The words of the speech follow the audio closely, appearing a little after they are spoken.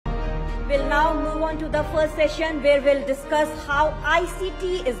We'll now move on to the first session where we'll discuss how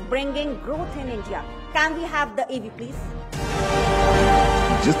ICT is bringing growth in India. Can we have the AV please?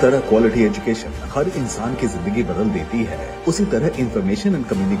 जिस तरह quality education हर इंसान की जिंदगी बदल देती है, उसी तरह information and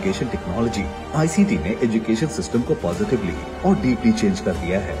communication technology ICT ने एजुकेशन सिस्टम को पॉजिटिवली और डीपली चेंज कर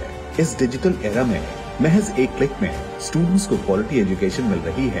दिया है। इस डिजिटल एरा में महज एक क्लिक में स्टूडेंट्स को क्वालिटी एजुकेशन मिल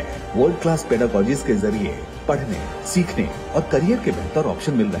रही है। वर्ल्ड क्लास पेडागोजीज के जरिए पढ़ने, सीखने और करियर के बेहतर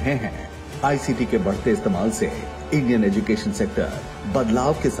ऑप्शन मिल रहे हैं। आईसीटी के बढ़ते इस्तेमाल से इंडियन एजुकेशन सेक्टर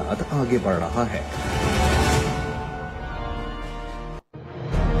बदलाव के साथ आगे बढ़ रहा है।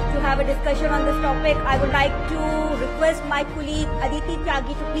 Have a discussion on this topic, I would like to request my colleague Aditi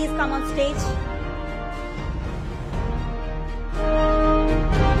Tyagi to please come on stage.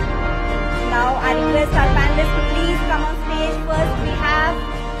 Now I request our panelists to please come on stage. First we have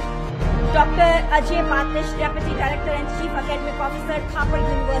Dr. Ajay, Batish, Deputy Director and Chief Academic Officer, Thapar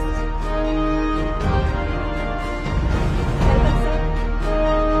University. Welcome, sir.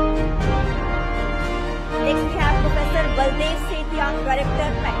 Next we have Professor Baldev, Setia, Director,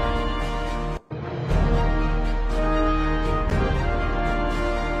 Patel.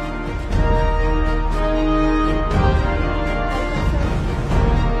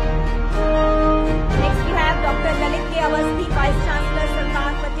 Dr. Lalit Awasthi, Vice Chancellor,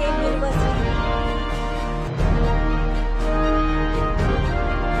 Sardar, Patel University.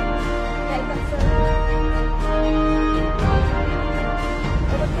 Welcome, sir.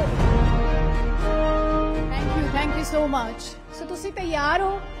 Thank you so much. So, तुसी तैयार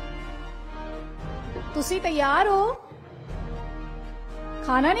हो? तुसी तैयार हो?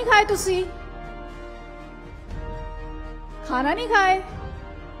 खाना नहीं खाए तुसी? खाना नहीं खाए?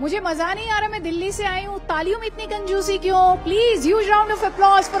 मुझे मजा नहीं आ रहा, मैं दिल्ली से आई हूँ, तालियों में इतनी कंजूसी क्यों? Please huge round of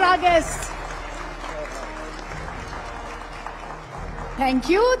applause for our guest.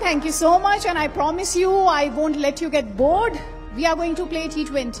 Thank you so much, and I promise you I won't let you get bored. We are going to play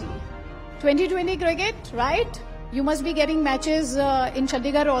T20. 2020 cricket, right? You must be getting matches in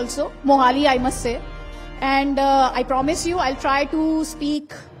Chandigarh also, Mohali I must say. And I promise you I'll try to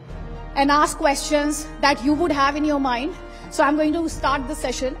speak and ask questions that you would have in your mind. So I'm going to start the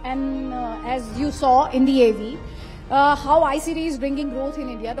session, and as you saw in the AV, how ICT is bringing growth in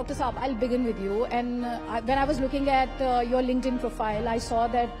India. Dr. Saab, I'll begin with you. And when I was looking at your LinkedIn profile, I saw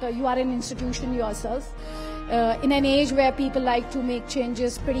that you are an institution yourself. In an age where people like to make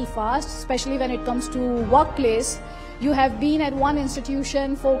changes pretty fast, especially when it comes to workplace, you have been at one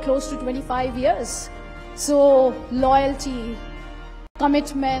institution for close to 25 years. So loyalty,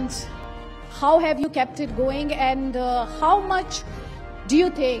 commitment, how have you kept it going, and how much do you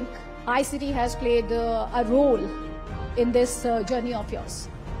think ICT has played a role in this journey of yours?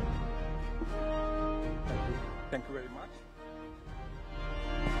 Thank you very much.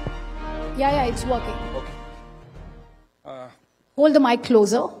 Yeah, it's working. Okay. Hold the mic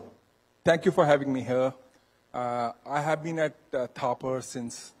closer. Thank you for having me here. I have been at Thapar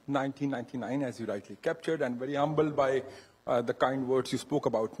since 1999, as you rightly captured, and very humbled by the kind words you spoke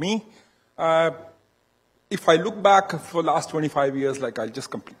about me. If I look back for the last 25 years, like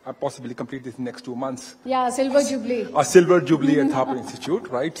I'll possibly complete this in the next 2 months. Yeah, silver jubilee. A silver jubilee at Thapar Institute,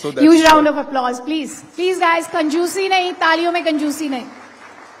 right? So that's, huge round of applause, please. Please, guys, kanjoosi nahi, taaliyon mein kanjoosi nahi.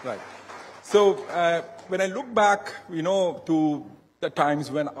 Right. So when I look back, to the times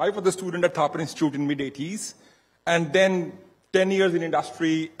when I was a student at Thapar Institute in mid-80s, and then 10 years in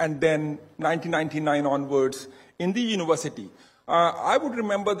industry, and then 1999 onwards in the university, I would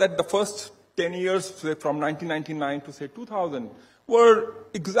remember that the first 10 years, say from 1999 to say 2000, were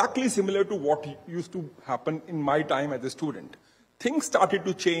exactly similar to what used to happen in my time as a student. Things started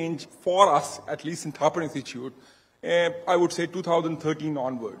to change for us, at least in Thapar Institute, I would say 2013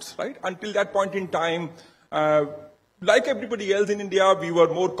 onwards, right? Until that point in time, like everybody else in India, we were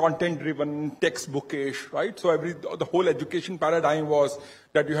more content-driven, textbookish, right? So the whole education paradigm was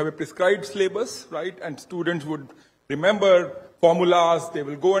that you have a prescribed syllabus, right? And students would remember formulas, they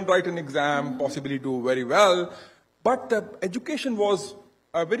will go and write an exam, possibly do very well. But the education was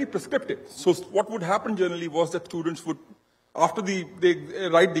very prescriptive. So what would happen generally was that students would, after they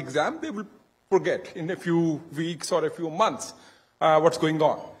write the exam, they will forget in a few weeks or a few months what's going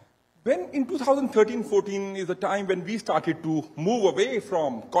on. When in 2013-14 is the time when we started to move away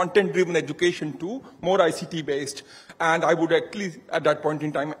from content-driven education to more ICT-based. And I would actually, at that point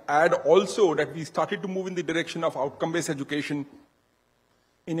in time, add also that we started to move in the direction of outcome-based education,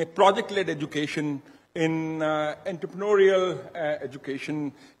 in a project-led education, in entrepreneurial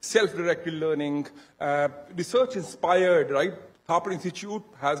education, self-directed learning, research-inspired, right? Thapar Institute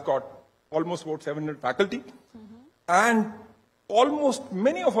has got almost about 700 faculty. And almost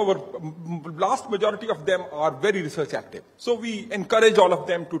many of our, vast majority of them are very research active. So we encourage all of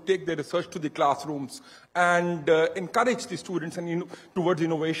them to take their research to the classrooms and encourage the students and towards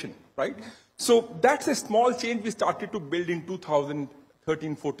innovation, right? So that's a small change we started to build in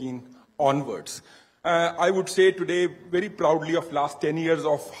 2013-14 onwards. I would say today, very proudly of last 10 years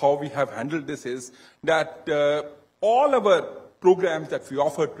of how we have handled this is that all our programs that we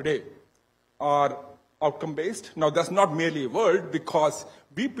offer today are outcome-based. Now, that's not merely a word, because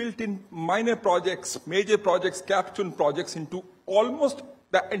we built in minor projects, major projects, capstone projects into almost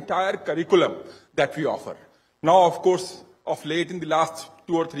the entire curriculum that we offer. Now, of course, of late in the last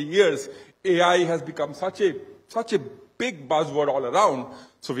 2 or 3 years, AI has become such a big buzzword all around.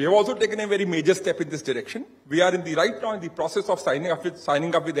 So we have also taken a very major step in this direction. We are right now in the process of signing up with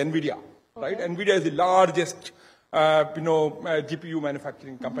NVIDIA. Okay. Right? NVIDIA is the largest GPU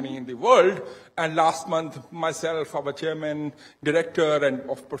manufacturing company in the world. And last month, myself, our chairman, director, and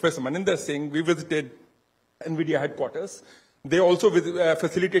of Professor Maninder Singh, we visited NVIDIA headquarters. They also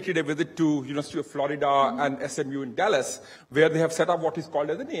facilitated a visit to University of Florida and SMU in Dallas, where they have set up what is called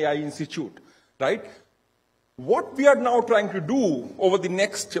as an AI Institute, right? What we are now trying to do over the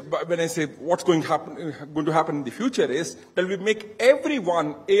next, when I say what's going to happen in the future, is that we make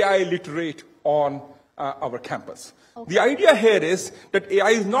everyone AI literate on our campus. Okay. The idea here is that AI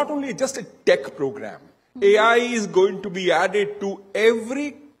is not only just a tech program. AI is going to be added to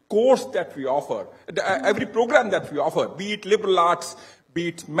every course that we offer, every program that we offer, be it liberal arts, be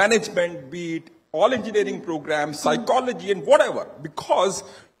it management, be it all engineering programs, psychology, and whatever, because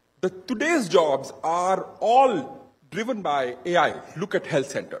today's jobs are all driven by AI. Look at health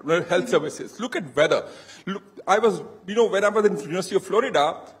services. Look at weather. Look, when I was in the University of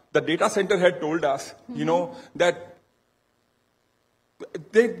Florida, the data center had told us, that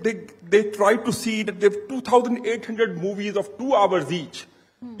they tried to see that they have 2,800 movies of 2 hours each.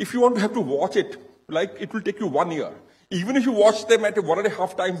 If you want to have to watch it, it will take you 1 year. Even if you watch them at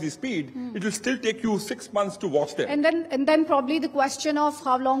 1.5 times the speed, it will still take you 6 months to watch them. And then probably the question of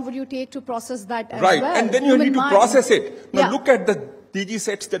how long would you take to process that as well. Right, and then you need to process it. Now look at the DG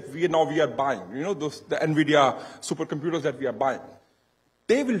sets that we are buying. The NVIDIA supercomputers that we are buying.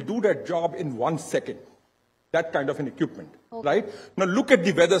 They will do that job in 1 second. That kind of an equipment, right? Now look at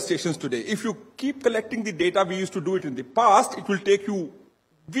the weather stations today. If you keep collecting the data we used to do it in the past, it will take you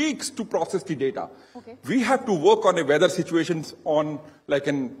weeks to process the data. Okay. We have to work on a weather situations on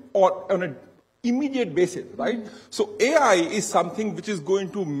an immediate basis, right? So AI is something which is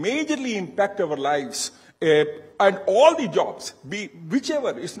going to majorly impact our lives, and all the jobs,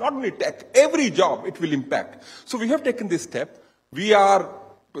 whichever, it's not only tech, every job it will impact. So we have taken this step. We are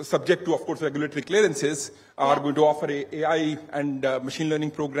subject to, of course, regulatory clearances, are going to offer a AI and machine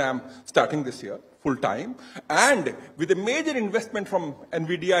learning program starting this year, full time, and with a major investment from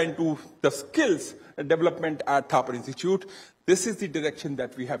NVIDIA into the skills development at Thapar Institute. This is the direction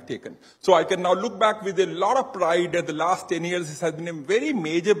that we have taken. So I can now look back with a lot of pride that the last 10 years this has been a very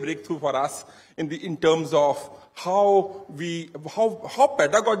major breakthrough for us in terms of how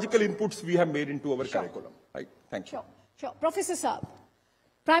pedagogical inputs we have made into our curriculum. Right? Thank you. Sure. Professor Saab,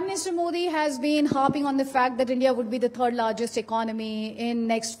 Prime Minister Modi has been harping on the fact that India would be the 3rd largest economy in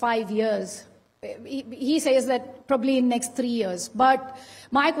next 5 years. He says that probably in next 3 years. But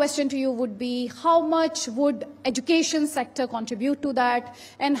my question to you would be, how much would education sector contribute to that,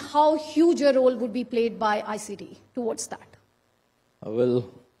 and how huge a role would be played by ICT towards that? Well,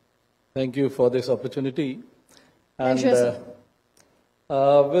 thank you for this opportunity. And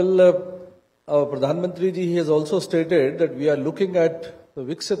our Pradhan Mantri ji has also stated that we are looking at the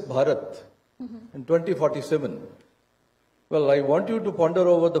Viksit Bharat in 2047. Well, I want you to ponder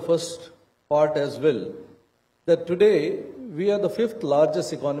over the first part as well, that today we are the 5th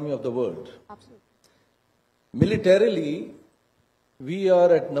largest economy of the world. Absolutely. Militarily, we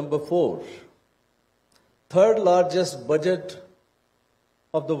are at number 4. 3rd largest budget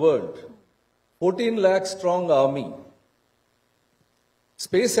of the world. 14 lakh strong army.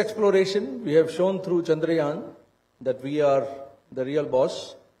 Space exploration, we have shown through Chandrayaan that we are the real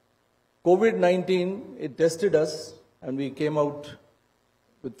boss. COVID-19, it tested us and we came out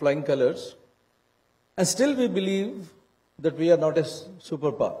with flying colors. And still we believe that we are not a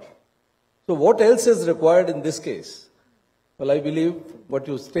superpower. So what else is required in this case? Well, I believe what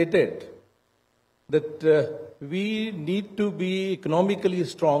you stated, that we need to be economically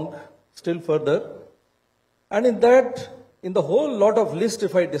strong still further. And in that, in the whole lot of list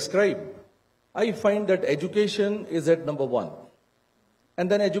if I describe, I find that education is at number 1. And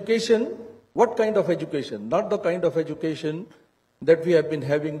then education, what kind of education? Not the kind of education that we have been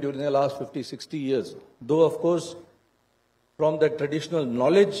having during the last 50, 60 years. Though, of course, from the traditional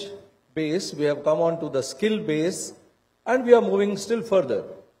knowledge base, we have come on to the skill base, and we are moving still further.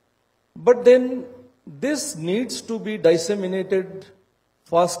 But then this needs to be disseminated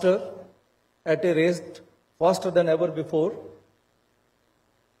faster, at a rate faster than ever before.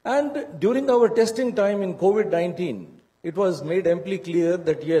 And during our testing time in COVID-19, it was made amply clear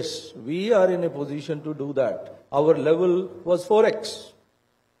that yes, we are in a position to do that. Our level was 4x.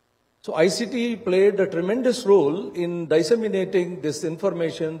 So ICT played a tremendous role in disseminating this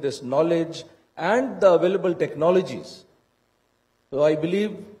information, this knowledge, and the available technologies. So I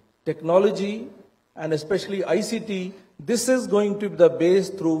believe technology, and especially ICT, this is going to be the base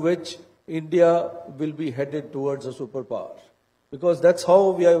through which India will be headed towards a superpower. Because that's how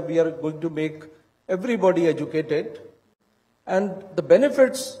we are going to make everybody educated. And the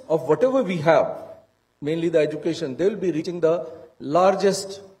benefits of whatever we have, mainly the education, they will be reaching the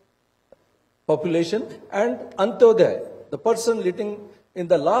largest population. And Antyodaya, the person living in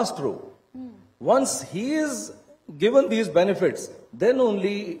the last row, once he is given these benefits, then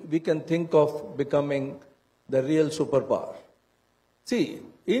only we can think of becoming the real superpower. See,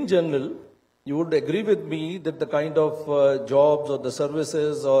 in general, you would agree with me that the kind of jobs or the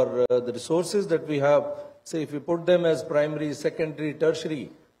services or the resources that we have, say if we put them as primary, secondary, tertiary,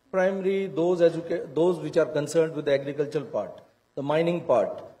 primary, those which are concerned with the agricultural part, the mining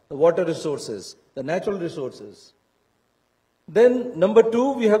part, the water resources, the natural resources. Then number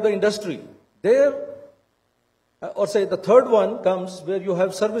two, we have the industry. There, or say the third one comes where you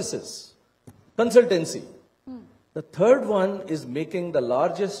have services, consultancy. The third one is making the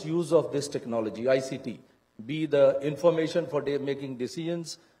largest use of this technology, ICT, be the information for making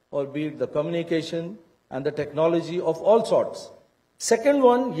decisions, or be it the communication and the technology of all sorts. Second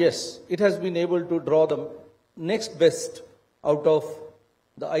one, yes, it has been able to draw the next best out of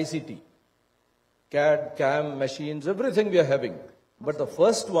the ICT. CAD, CAM, machines, everything we are having. But the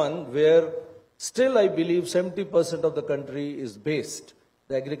first one, where still I believe 70% of the country is based,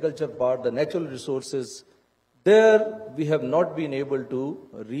 the agriculture part, the natural resources, there we have not been able to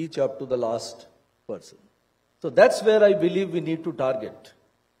reach up to the last person. So that's where I believe we need to target.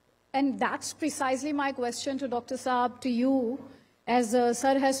 And that's precisely my question to Dr. Saab, to you, as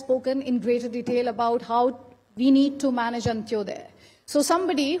Sir has spoken in greater detail about how we need to manage Antyodaya. So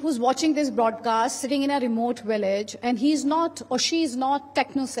somebody who's watching this broadcast, sitting in a remote village, and he's not or she is not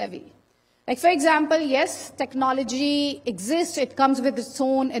techno-savvy. Like, for example, yes, technology exists, it comes with its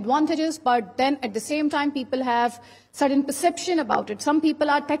own advantages, but then at the same time, people have certain perception about it. Some people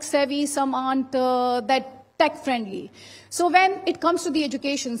are tech-savvy, some aren't that tech-friendly. So when it comes to the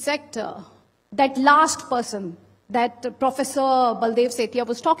education sector, that last person that Professor Baldev Setia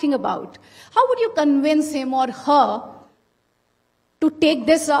was talking about, how would you convince him or her to take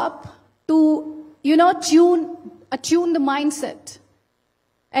this up, to, attune the mindset,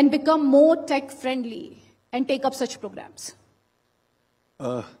 and become more tech-friendly and take up such programs?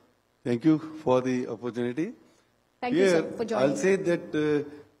 Thank you for the opportunity. Thank you, sir, for joining. I'll say that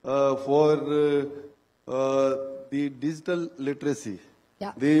for the digital literacy,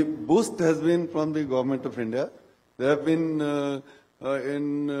 the boost has been from the Government of India. There have been,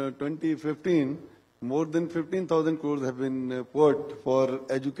 in 2015, more than 15,000 crores have been put for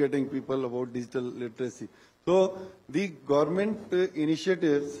educating people about digital literacy. So the government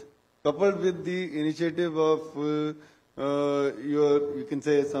initiatives, coupled with the initiative of you can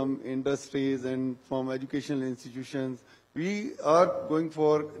say some industries and from educational institutions, we are going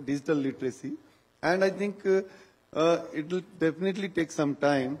for digital literacy. And I think it will definitely take some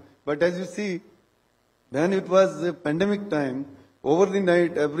time. But as you see, when it was a pandemic time, over the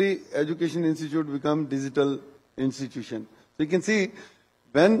night, every education institute become digital institution. So you can see,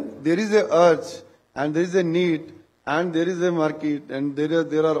 when there is a urge and there is a need and there is a market and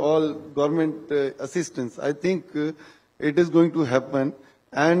there are all government assistance, I think it is going to happen.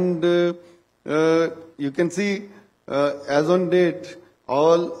 And you can see, as on date,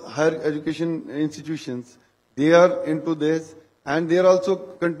 all higher education institutions, they are into this, and they are also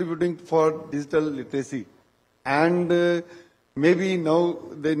contributing for digital literacy. And maybe now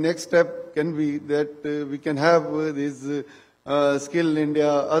the next step can be that we can have these Skill India,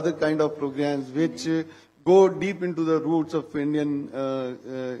 other kind of programs which go deep into the roots of Indian,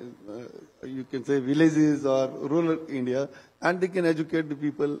 you can say, villages or rural India, and they can educate the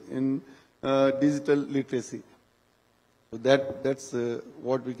people in digital literacy. So that's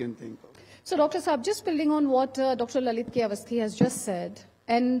what we can think of. So, Dr. Saab, just building on what Dr. Lalit Awasthi has just said,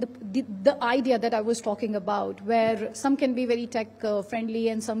 and the idea that I was talking about, where some can be very tech-friendly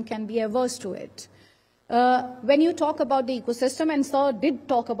and some can be averse to it. When you talk about the ecosystem, and Sir did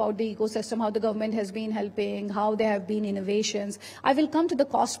talk about the ecosystem, how the government has been helping, how there have been innovations. I will come to the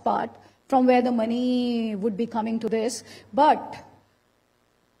cost part, from where the money would be coming to this. But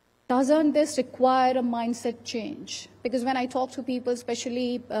doesn't this require a mindset change? Because when I talk to people,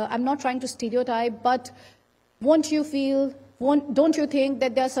 especially, I'm not trying to stereotype, but don't you think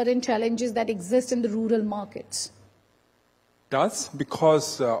that there are certain challenges that exist in the rural markets? Does,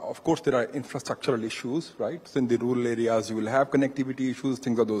 because of course there are infrastructural issues, right? So in the rural areas you will have connectivity issues,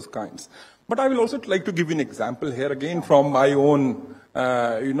 things of those kinds. But I will also like to give you an example here again from my own,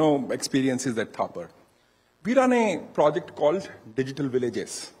 experiences at Thapar. We run a project called Digital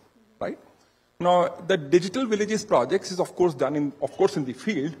Villages, right? Now, the Digital Villages projects is of course done in the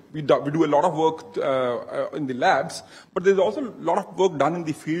field. We do a lot of work in the labs, but there's also a lot of work done in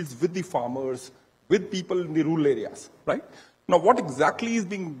the fields with the farmers, with people in the rural areas, right? Now, what exactly is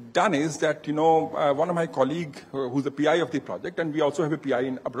being done is that, one of my colleagues, who's the PI of the project, and we also have a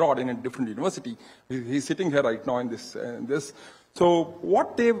PI abroad in a different university. He's sitting here right now in this. So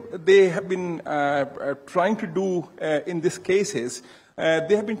what they have been trying to do in this case is,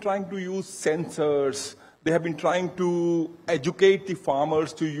 they have been trying to use sensors. They have been trying to educate the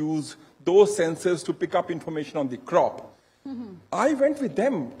farmers to use those sensors to pick up information on the crop. Mm-hmm. I went with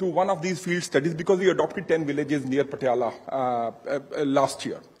them to one of these field studies because we adopted 10 villages near Patel last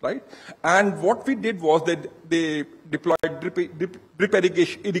year, right? And what we did was that they deployed drip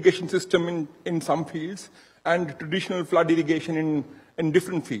irrigation system in some fields and traditional flood irrigation in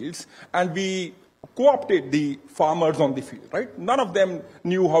different fields. And we co-opted the farmers on the field, right? None of them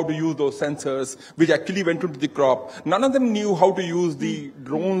knew how to use those sensors, which actually went into the crop. None of them knew how to use the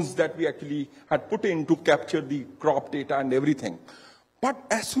drones that we actually had put in to capture the crop data and everything. But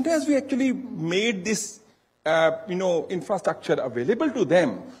as soon as we actually made this, infrastructure available to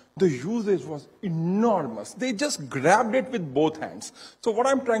them, the usage was enormous. They just grabbed it with both hands. So what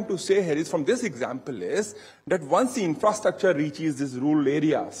I'm trying to say here is, from this example, is that once the infrastructure reaches these rural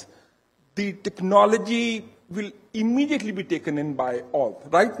areas, the technology will immediately be taken in by all.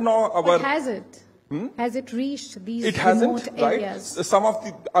 Right now, But has it? Has it reached these it remote hasn't, areas? Right? Some of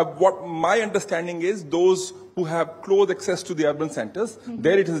the, what my understanding is, those who have close access to the urban centers,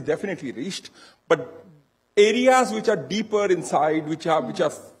 there it has definitely reached. But areas which are deeper inside, which are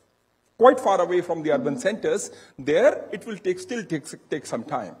quite far away from the urban centers, there it will still take some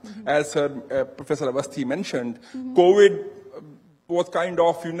time. As Professor Awasthi mentioned, COVID was kind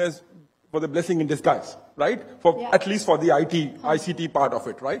of, for the blessing in disguise, right? At least for the ICT part of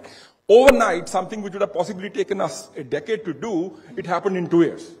it, right? Overnight, something which would have possibly taken us a decade to do, it happened in 2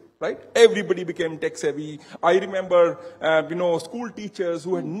 years, right? Everybody became tech savvy. I remember, school teachers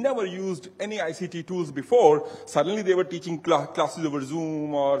who had never used any ICT tools before, suddenly they were teaching classes over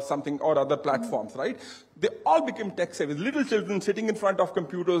Zoom or something, or other platforms, right? They all became tech savvy. Little children sitting in front of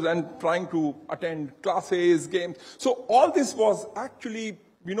computers and trying to attend classes, games. So all this was actually,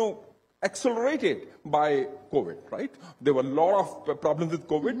 accelerated by COVID, right? There were a lot of problems with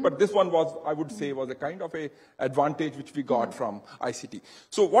COVID, but this one was, I would say, was a kind of a advantage which we got from ICT.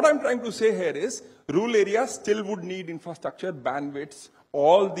 So what I'm trying to say here is, rural areas still would need infrastructure, bandwidths,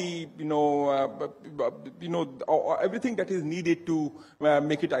 all the, everything that is needed to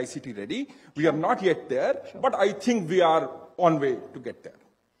make it ICT ready. We are not yet there, but I think we are on way to get there.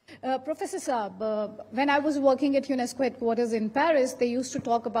 Professor Saab, when I was working at UNESCO headquarters in Paris, they used to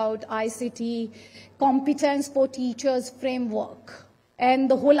talk about ICT competence for teachers framework.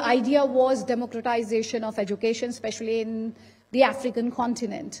 And the whole idea was democratization of education, especially in the African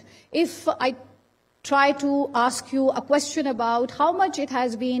continent. If I try to ask you a question about how much it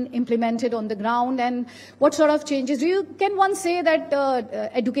has been implemented on the ground and what sort of changes, can one say that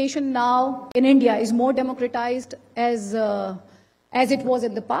education now in India is more democratized as it was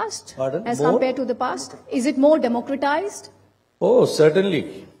in the past? Pardon? As more? Compared to the past? Is it more democratized? Oh,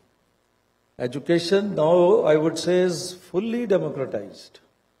 certainly. Education now, I would say, is fully democratized.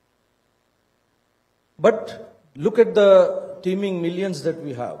 But look at the teeming millions that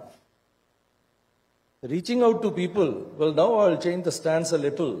we have. Reaching out to people, well, now I'll change the stance a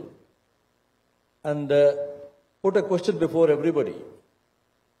little and put a question before everybody.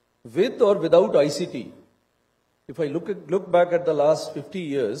 With or without ICT, if I look back at the last 50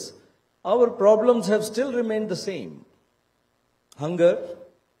 years, our problems have still remained the same. Hunger,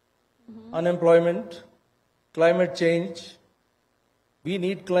 unemployment, climate change, we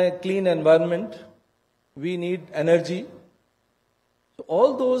need clean environment, we need energy. So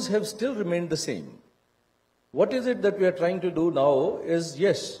all those have still remained the same. What is it that we are trying to do now is,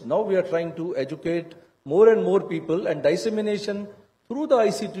 yes, now we are trying to educate more and more people and dissemination through the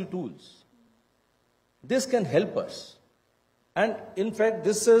ICT tools. This can help us. And in fact,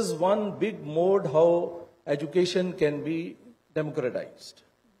 this is one big mode how education can be democratized.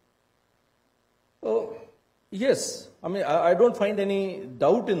 So, yes, I mean, I don't find any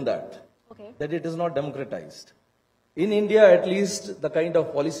doubt in that, that it is not democratized. In India, at least, the kind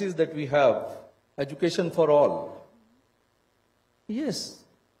of policies that we have, education for all, yes,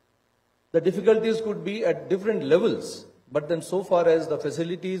 the difficulties could be at different levels, but then so far as the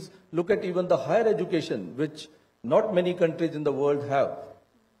facilities, look at even the higher education, which not many countries in the world have.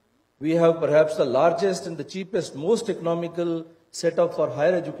 We have perhaps the largest and the cheapest, most economical setup for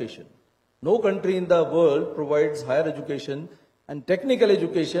higher education. No country in the world provides higher education and technical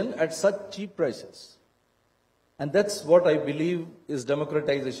education at such cheap prices. And that's what I believe is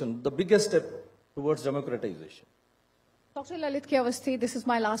democratization, the biggest step towards democratization. Dr. Lalit Awasthi, this is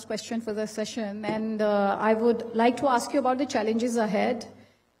my last question for this session, and I would like to ask you about the challenges ahead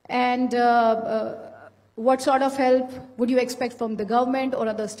and what sort of help would you expect from the government or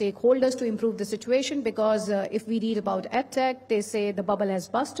other stakeholders to improve the situation? Because if we read about EdTech, they say the bubble has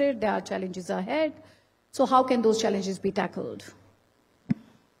busted, there are challenges ahead. So how can those challenges be tackled?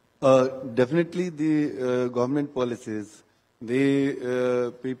 Definitely the government policies,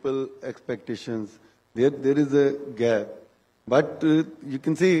 the people expectations, there is a gap. But you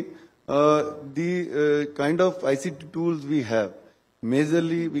can see the kind of ICT tools we have,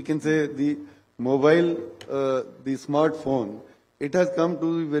 majorly we can say the mobile, the smartphone, it has come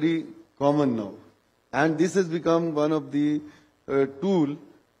to be very common now. And this has become one of the tool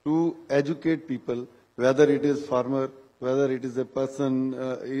to educate people, whether it is farmer, whether it is a person,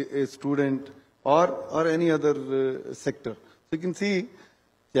 a student, or any other sector. So you can see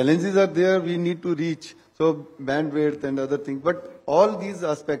challenges are there, we need to reach. So bandwidth and other things. But all these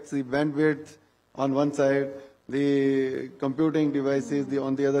aspects, the bandwidth on one side, the computing devices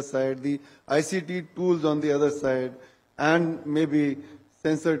on the other side, the ICT tools on the other side, and maybe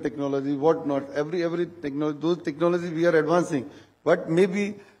sensor technology, whatnot. Every technology, those technologies we are advancing. But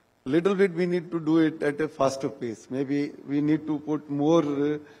maybe little bit we need to do it at a faster pace. Maybe we need to put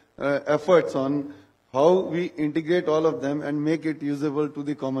more efforts on how we integrate all of them and make it usable to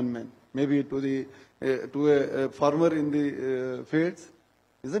the common man. Maybe to the to a farmer in the fields,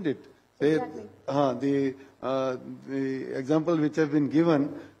 isn't it? Exactly. The example which have been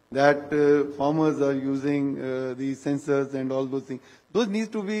given that farmers are using the sensors and all those things. Those needs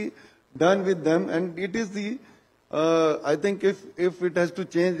to be done with them, and it is the I think if it has to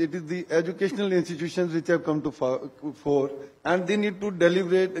change, it is the educational institutions which have come to fore, and they need to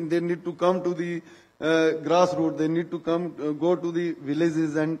deliberate and they need to come to the grassroots. They need to come go to the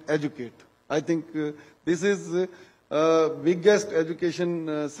villages and educate. I think this is biggest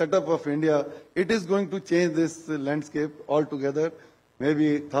education setup of India. It is going to change this landscape altogether.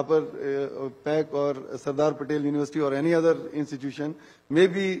 Maybe Thapar, PAC or Sardar Patel University or any other institution.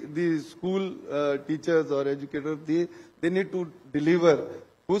 Maybe the school teachers or educators, they need to deliver.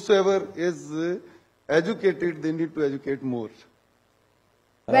 Whosoever is educated, they need to educate more.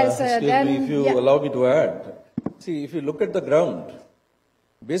 Well, sir, then, if you allow me to add, see, if you look at the ground,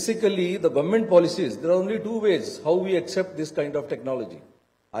 basically the government policies, there are only two ways how we accept this kind of technology.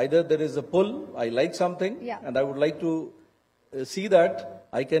 Either there is a pull, I like something, and I would like to see that.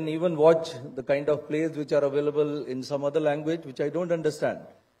 I can even watch the kind of plays which are available in some other language which I don't understand.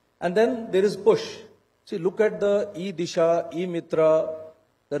 And then there is push. See, look at the e-Disha, e-Mitra,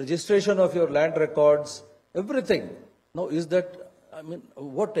 the registration of your land records, everything. Now, is that, I mean,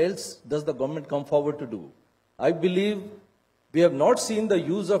 what else does the government come forward to do? I believe we have not seen the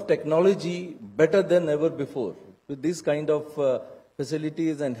use of technology better than ever before with these kind of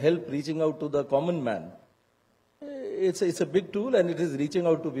facilities and help reaching out to the common man. It's a big tool and it is reaching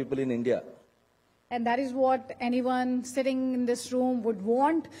out to people in India. And that is what anyone sitting in this room would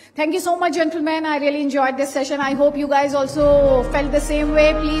want. Thank you so much, gentlemen. I really enjoyed this session. I hope you guys also felt the same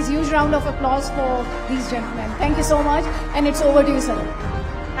way. Please, huge round of applause for these gentlemen. Thank you so much. And it's over to you, sir.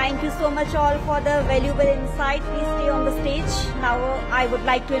 Thank you so much all for the valuable insight. Please stay on the stage. Now I would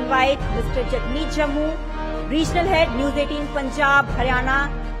like to invite Mr. Jagmeet Jammu, Regional Head, News 18 Punjab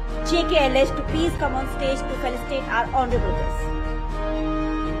Haryana, JKLH, to please come on stage to felicitate our honorable guests.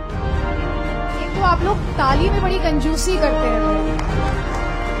 एक तो आप लोग ताली में बड़ी कंजूसी करते हैं.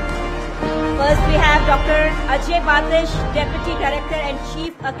 First we have Dr. Ajay Batish, Deputy Director and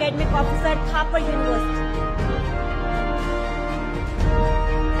Chief Academic Officer, Thapar University.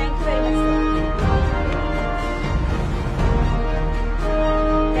 Thank you very much, sir.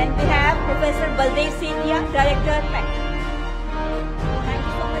 Then we have Professor Baldev Setia, Director, PAC. Thank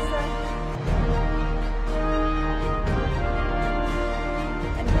you so much, sir.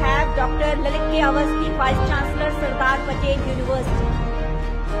 Then we have Dr. Lalit Awasthi, Vice Chancellor, Sardar Patel University.